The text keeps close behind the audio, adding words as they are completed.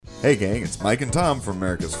Hey gang, it's Mike and Tom from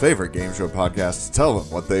America's favorite game show podcast to tell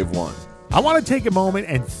them what they've won. I want to take a moment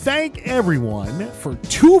and thank everyone for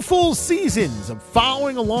 2 full seasons of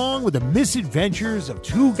following along with the misadventures of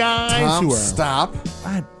 2 guys Tom, who are... stop.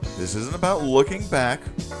 This isn't about looking back.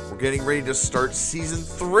 We're getting ready to start season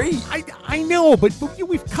 3. I know, but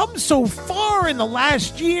we've come so far in the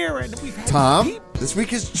last year, and we've had... Tom, this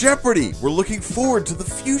week is Jeopardy! We're looking forward to the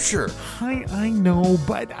future! I know,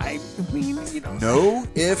 but I mean, you know... No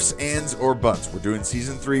ifs, ands, or buts. We're doing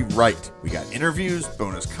season 3 right. We got interviews,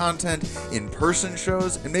 bonus content, in-person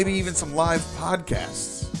shows, and maybe even some live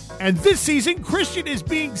podcasts. And this season, Christian is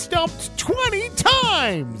being stumped 20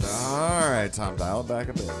 times! Alright, Tom, dial it back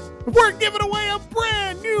a bit. We're giving away a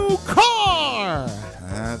brand new car!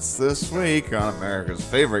 That's this week on America's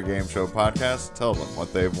favorite game show podcast. Tell them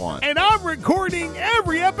what they've won. And I'm recording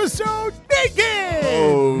every episode naked!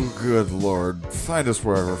 Oh, good Lord. Find us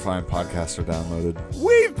wherever fine podcasts are downloaded.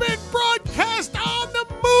 We've been broadcast on the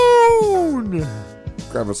moon!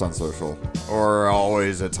 Grab us on social. Or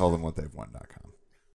always at tellthemwhatthey've won.com.